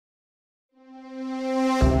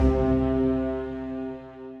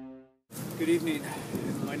Good evening.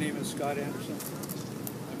 My name is Scott Anderson.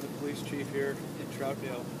 I'm the police chief here in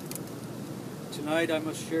Troutdale. Tonight I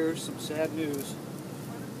must share some sad news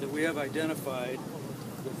that we have identified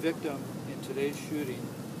the victim in today's shooting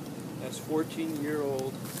as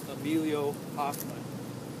 14-year-old Emilio Hoffman,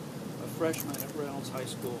 a freshman at Reynolds High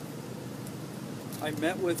School. I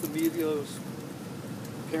met with Emilio's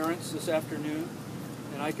parents this afternoon,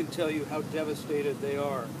 and I can tell you how devastated they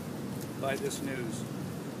are by this news.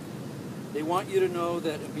 They want you to know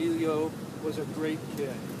that Emilio was a great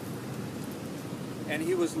kid, and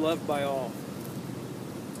he was loved by all.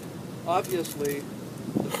 Obviously,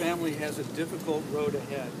 the family has a difficult road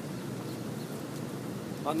ahead.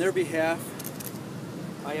 On their behalf,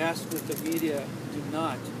 I ask that the media do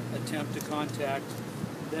not attempt to contact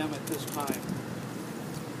them at this time.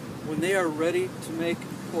 When they are ready to make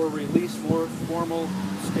or release more formal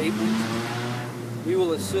statements, we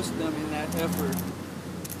will assist them in that effort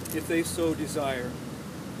if they so desire.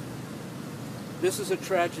 This is a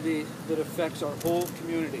tragedy that affects our whole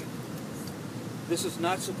community. This is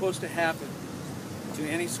not supposed to happen to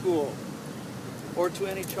any school or to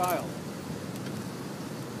any child.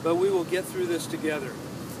 But we will get through this together.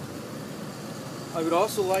 I would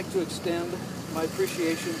also like to extend my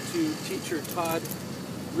appreciation to teacher Todd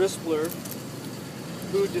Rispler,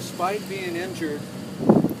 who, despite being injured,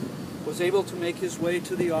 was able to make his way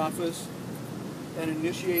to the office and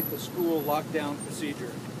initiate the school lockdown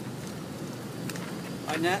procedure.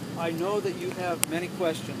 I know that you have many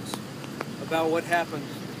questions about what happened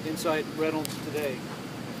inside Reynolds today,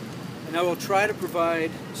 and I will try to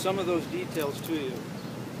provide some of those details to you.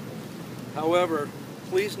 However,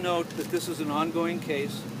 please note that this is an ongoing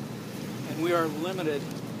case, and we are limited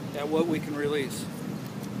at what we can release.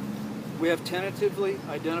 We have tentatively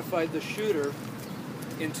identified the shooter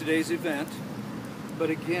in today's event, but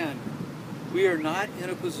again, we are not in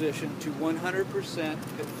a position to 100%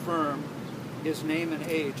 confirm his name and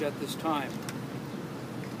age at this time.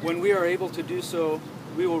 When we are able to do so,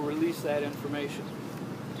 we will release that information.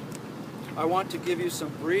 I want to give you some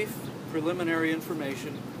brief preliminary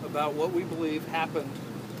information about what we believe happened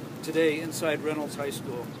today inside Reynolds High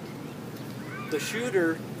School. The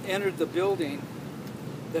shooter entered the building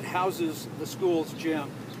that houses the school's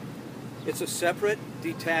gym. It's a separate,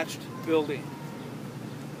 detached building.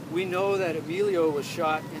 We know that Emilio was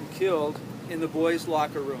shot and killed in the boys'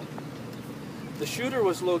 locker room. The shooter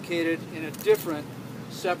was located in a different,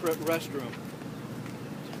 separate restroom.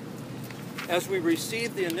 As we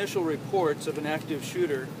received the initial reports of an active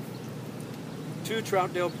shooter, 2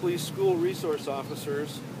 Troutdale Police School resource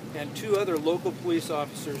officers and 2 other local police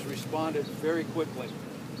officers responded very quickly.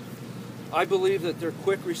 I believe that their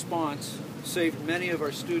quick response saved many of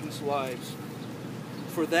our students' lives.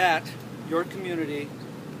 For that, your community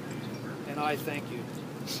and I thank you.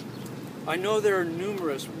 I know there are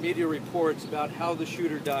numerous media reports about how the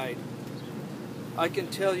shooter died. I can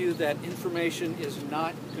tell you that information is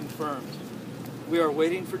not confirmed. We are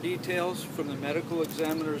waiting for details from the medical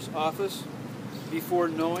examiner's office before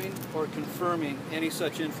knowing or confirming any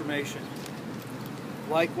such information.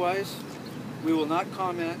 Likewise, we will not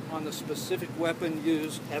comment on the specific weapon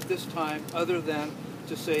used at this time other than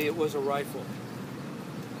to say it was a rifle.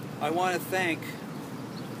 I want to thank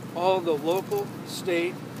all the local,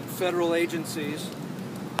 state, and federal agencies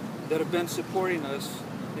that have been supporting us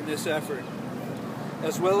in this effort,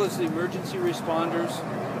 as well as the emergency responders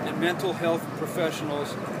and mental health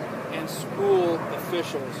professionals and school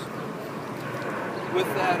officials. With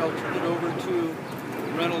that, I'll turn it over to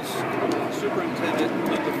Reynolds Superintendent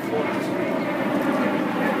Linda Flores.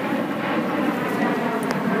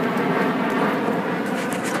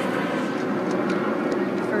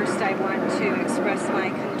 First, I want to express my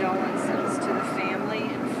condolences to the family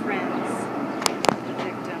and friends of the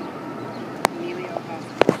victim, Emilio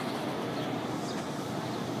Hoffman.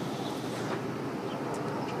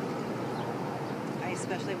 I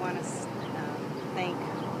especially want to thank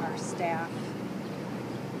our staff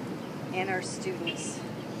and our students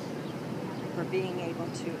for being able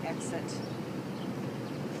to exit,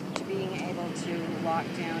 to being able to lock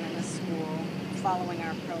down in the school, following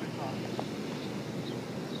our protocol.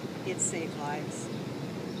 It saved lives,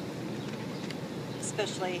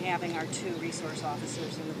 especially having our 2 resource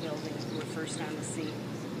officers in the building who were first on the scene.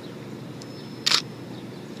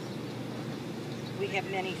 We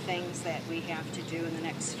have many things that we have to do in the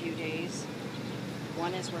next few days.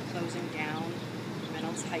 One is we're closing down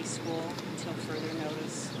Reynolds High School until further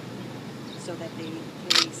notice so that the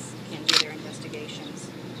police can do their investigations.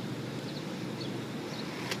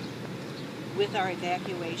 With our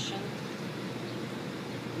evacuation,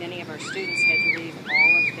 many of our students had to leave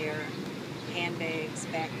all of their handbags,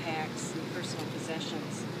 backpacks, and personal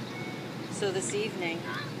possessions. So this evening,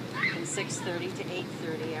 from 6:30 to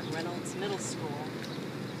 8:30 at Reynolds Middle School,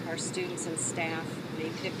 our students and staff may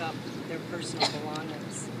pick up their personal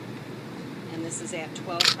belongings. And this is at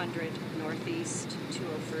 1200 Northeast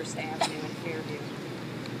 201st Avenue in Fairview.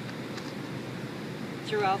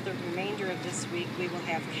 Throughout the remainder of this week, we will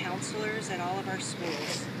have counselors at all of our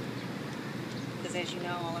schools. Because as you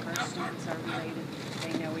know, all of our students are related.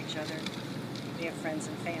 They know each other. They have friends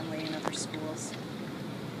and family in other schools.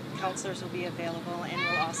 Counselors will be available, and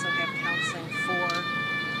we'll also have counseling for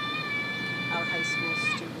our high school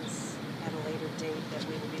students at a later date that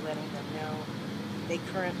we will be letting them know. They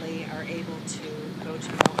currently are able to go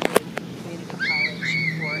to Milton Community College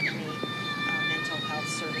for any mental health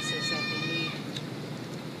services that they need.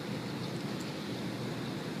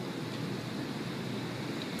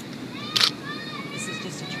 This is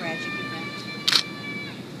just a tragic event.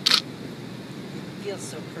 It feels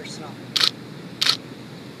so personal.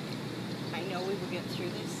 I know we will get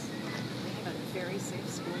through this. We have a very safe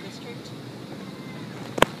school district.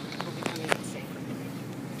 We're becoming even safer.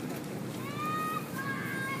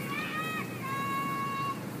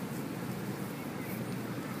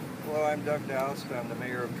 Hello, I'm Doug Doust. I'm the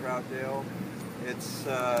mayor of Troutdale. It's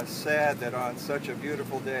sad that on such a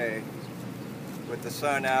beautiful day, with the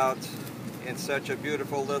sun out in such a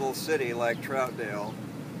beautiful little city like Troutdale,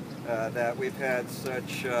 that we've had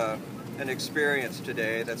such an experience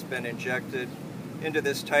today that's been injected into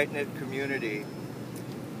this tight-knit community.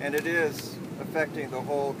 And it is affecting the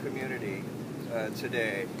whole community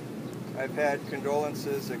today. I've had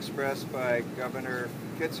condolences expressed by Governor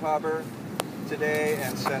Kitzhaber today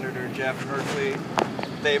and Senator Jeff Merkley.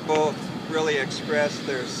 They both really expressed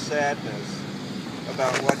their sadness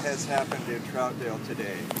about what has happened in Troutdale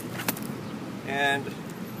today. And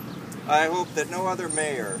I hope that no other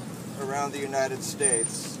mayor around the United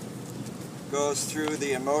States goes through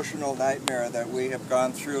the emotional nightmare that we have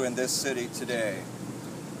gone through in this city today.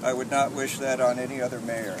 I would not wish that on any other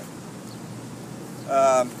mayor.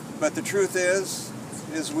 But the truth is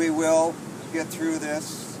we will get through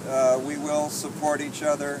this. We will support each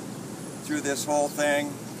other through this whole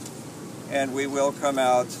thing, and we will come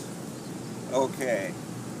out okay.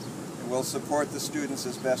 And we'll support the students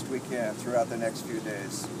as best we can throughout the next few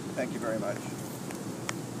days. Thank you very much.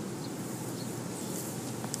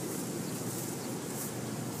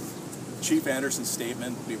 Chief Anderson's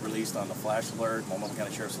statement will be released on the Flash Alert, Multnomah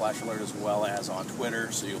County Sheriff's Flash Alert, as well as on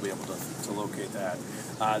Twitter, so you'll be able to locate that.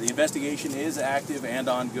 The investigation is active and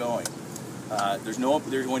ongoing. There's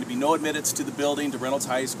going to be no admittance to the building, to Reynolds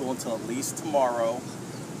High School, until at least tomorrow.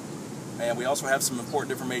 And we also have some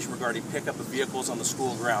important information regarding pickup of vehicles on the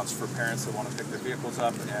school grounds for parents that want to pick their vehicles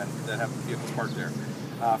up and that have vehicles parked there.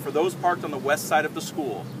 For those parked on the west side of the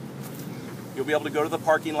school, you'll be able to go to the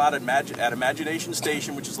parking lot at Imagination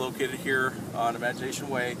Station, which is located here on Imagination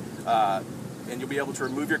Way, and you'll be able to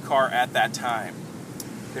remove your car at that time.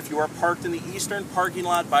 If you are parked in the eastern parking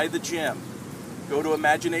lot by the gym, go to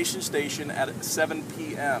Imagination Station at 7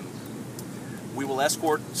 p.m. We will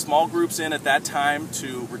escort small groups in at that time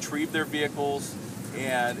to retrieve their vehicles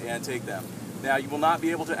and take them. Now, you will not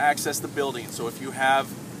be able to access the building, so if you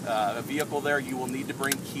have a vehicle there, you will need to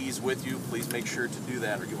bring keys with you. Please make sure to do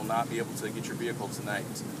that, or you will not be able to get your vehicle tonight.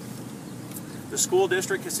 The school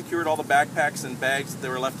district has secured all the backpacks and bags that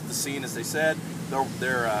were left at the scene, as they said.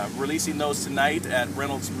 They're releasing those tonight at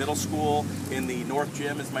Reynolds Middle School in the North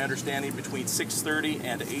Gym, is my understanding, between 6:30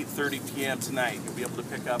 and 8:30 p.m. tonight. You'll be able to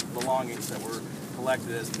pick up belongings that were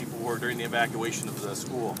collected as people were during the evacuation of the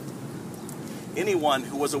school. Anyone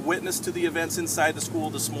who was a witness to the events inside the school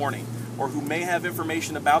this morning, or who may have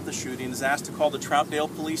information about the shooting, is asked to call the Troutdale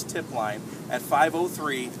Police Tip Line at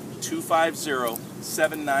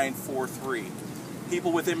 503-250-7943.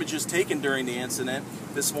 People with images taken during the incident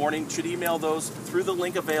this morning should email those through the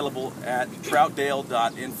link available at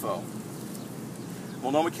troutdale.info.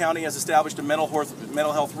 Multnomah County has established a mental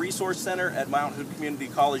health resource center at Mount Hood Community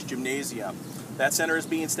College Gymnasium. That center is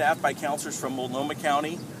being staffed by counselors from Multnomah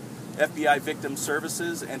County, FBI Victim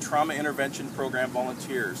Services, and Trauma Intervention Program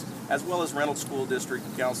volunteers, as well as Reynolds School District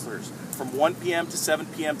counselors, from 1 p.m. to 7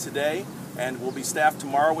 p.m. today, and will be staffed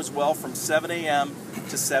tomorrow as well from 7 a.m.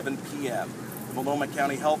 to 7 p.m. The Multnomah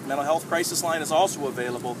County Mental Health Crisis Line is also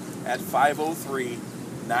available at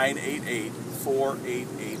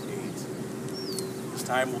 503-988-4888. This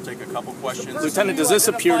time we'll take a couple questions. Lieutenant, does this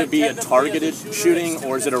appear to be a targeted shooting,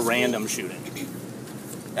 or is it a random shooting?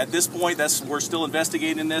 At this point, we're still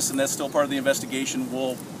investigating this, and that's still part of the investigation.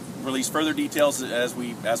 We'll release further details as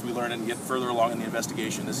we learn and get further along in the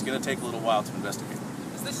investigation. This is going to take a little while to investigate.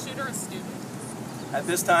 the shooter a student? At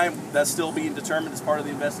this time, that's still being determined as part of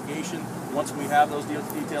the investigation. Once we have those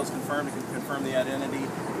details confirmed and can confirm the identity,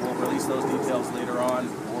 we'll release those details later on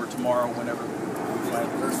or tomorrow, whenever we find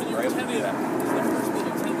the person we're able to do that. Is the person you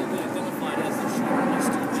tentatively identified as the shooter a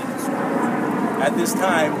student in the school? At this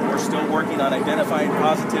time, we're still working on identifying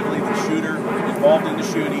positively the shooter involved in the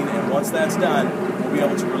shooting, and once that's done, we'll be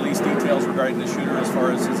able to release details regarding the shooter as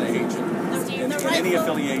far as his age and any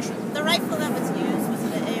affiliation. The rifle that was used, was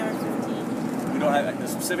it an AR-15? We don't have the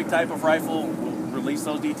specific type of rifle. We'll release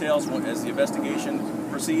those details as the investigation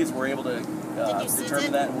proceeds. We're able to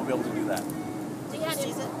determine that, and we'll be able to do that. Do you have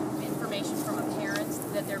information from a parent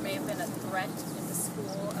that there may have been a threat in the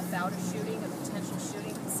school about a shooting, a potential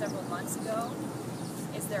shooting several months ago?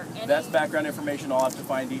 Is there any... That's background information I'll have to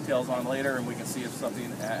find details on later, and we can see if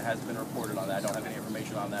something has been reported on that. I don't have any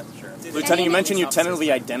information on that to share. Lieutenant, you mentioned you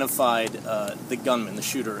tentatively identified the gunman, the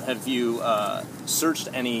shooter. Have you searched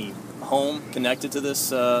any home connected to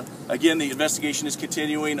this? Again, the investigation is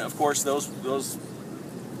continuing. Of course, those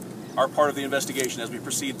are part of the investigation as we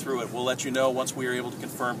proceed through it. We'll let you know once we are able to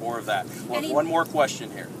confirm more of that. One more question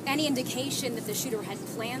here. Any indication that the shooter had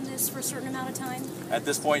planned this for a certain amount of time? At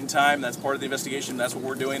this point in time, that's part of the investigation. That's what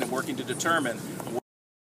we're doing and working to determine